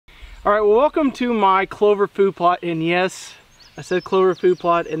All right, well, welcome to my clover food plot. And yes, I said clover food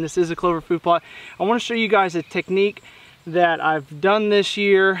plot, and this is a clover food plot. I want to show you guys a technique that I've done this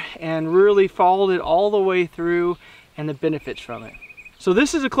year and really followed it all the way through and the benefits from it. So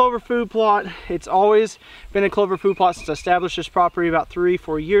this is a clover food plot. It's always been a clover food plot since I established this property about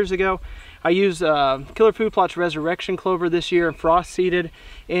 3-4 years ago. I used Killer Food Plot's Resurrection Clover this year and frost seeded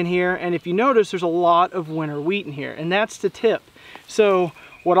in here. And if you notice, there's a lot of winter wheat in here, and that's the tip. So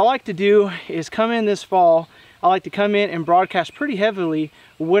what I like to do is come in this fall, I like to come in and broadcast pretty heavily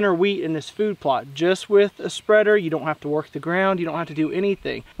winter wheat in this food plot. Just with a spreader, you don't have to work the ground, you don't have to do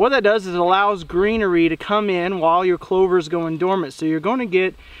anything. What that does is it allows greenery to come in while your clover is going dormant. So you're going to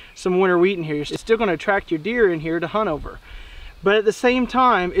get some winter wheat in here. It's still going to attract your deer in here to hunt over. But at the same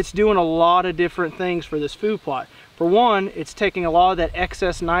time, it's doing a lot of different things for this food plot. For one, it's taking a lot of that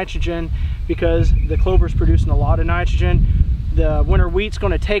excess nitrogen because the clover is producing a lot of nitrogen. The winter wheat's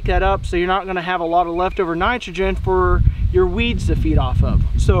going to take that up, so you're not going to have a lot of leftover nitrogen for your weeds to feed off of.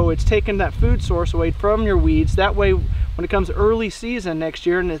 So it's taking that food source away from your weeds. That way, when it comes early season next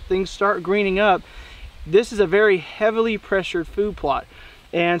year and things start greening up, this is a very heavily pressured food plot.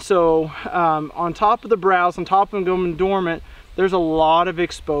 And so on top of the browse, on top of them going dormant, there's a lot of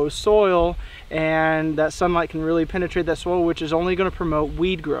exposed soil, and that sunlight can really penetrate that soil, which is only going to promote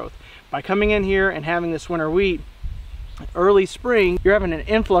weed growth. By coming in here and having this winter wheat, early spring, you're having an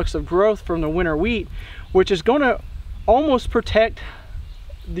influx of growth from the winter wheat, which is going to almost protect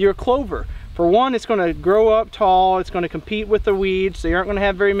your clover. For one, it's going to grow up tall, it's going to compete with the weeds, so you aren't going to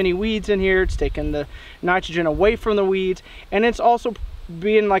have very many weeds in here. It's taking the nitrogen away from the weeds, and it's also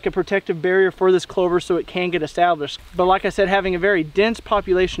being like a protective barrier for this clover so it can get established. But like I said, having a very dense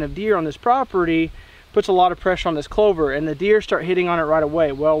population of deer on this property puts a lot of pressure on this clover, and the deer start hitting on it right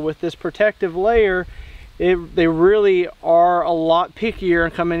away. Well, with this protective layer, they really are a lot pickier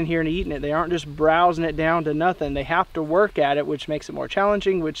and coming in here and eating it. They aren't just browsing it down to nothing. They have to work at it, which makes it more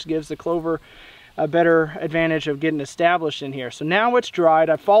challenging, which gives the clover a better advantage of getting established in here. So now it's dried.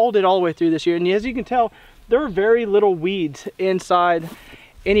 I followed it all the way through this year, and as you can tell, there are very little weeds inside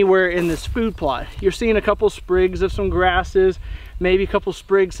anywhere in this food plot. You're seeing a couple sprigs of some grasses, maybe a couple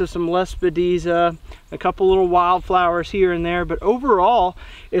sprigs of some lespedeza, a couple little wildflowers here and there, but overall,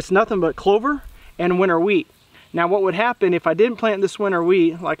 it's nothing but clover and winter wheat. Now what would happen if I didn't plant this winter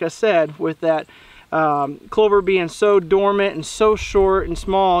wheat, like I said, with that clover being so dormant and so short and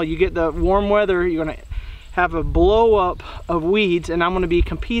small, you get the warm weather, you're gonna have a blow up of weeds, and I'm gonna be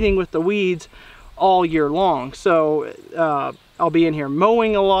competing with the weeds all year long. So I'll be in here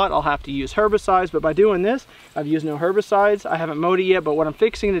mowing a lot, I'll have to use herbicides, but by doing this, I've used no herbicides, I haven't mowed it yet, but what I'm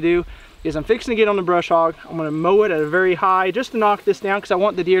fixing to do is I'm fixing to get on the brush hog. I'm gonna mow it at a very high, just to knock this down, because I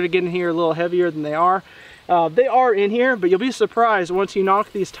want the deer to get in here a little heavier than they are. They are in here, but you'll be surprised once you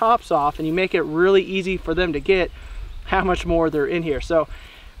knock these tops off and you make it really easy for them to get, how much more they're in here. So I'm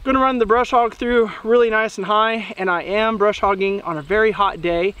gonna run the brush hog through really nice and high, and I am brush hogging on a very hot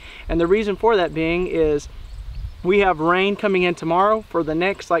day, and the reason for that being is we have rain coming in tomorrow for the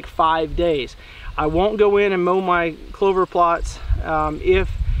next like 5 days. I won't go in and mow my clover plots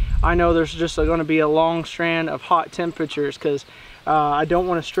if I know there's just going to be a long strand of hot temperatures, because I don't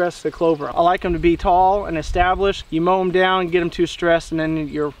want to stress the clover. I like them to be tall and established. You mow them down, get them too stressed, and then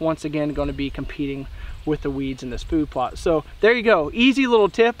you're once again going to be competing with the weeds in this food plot. So there you go, easy little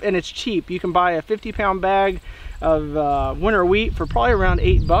tip, and it's cheap. You can buy a 50-pound bag of winter wheat for probably around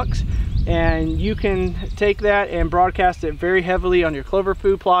 $8, and you can take that and broadcast it very heavily on your clover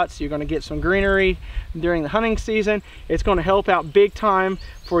food plots. You're going to get some greenery during the hunting season. It's going to help out big time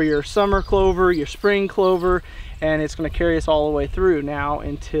for your summer clover, your spring clover, and it's going to carry us all the way through now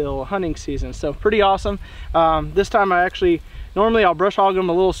until hunting season. So pretty awesome. This time normally I'll brush hog them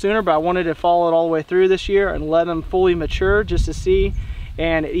a little sooner, but I wanted to follow it all the way through this year and let them fully mature just to see.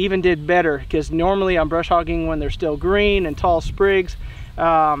 And it even did better, because normally I'm brush hogging when they're still green and tall sprigs,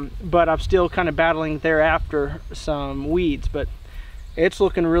 but I'm still kind of battling thereafter some weeds. But it's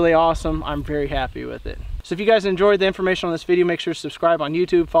looking really awesome. I'm very happy with it. So if you guys enjoyed the information on this video, make sure to subscribe on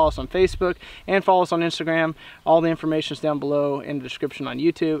YouTube, follow us on Facebook, and follow us on Instagram. All the information is down below in the description on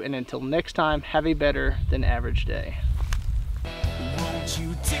YouTube. And until next time, have a better than average day.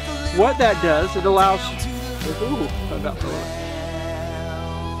 What that does, it allows... Ooh, I'm about to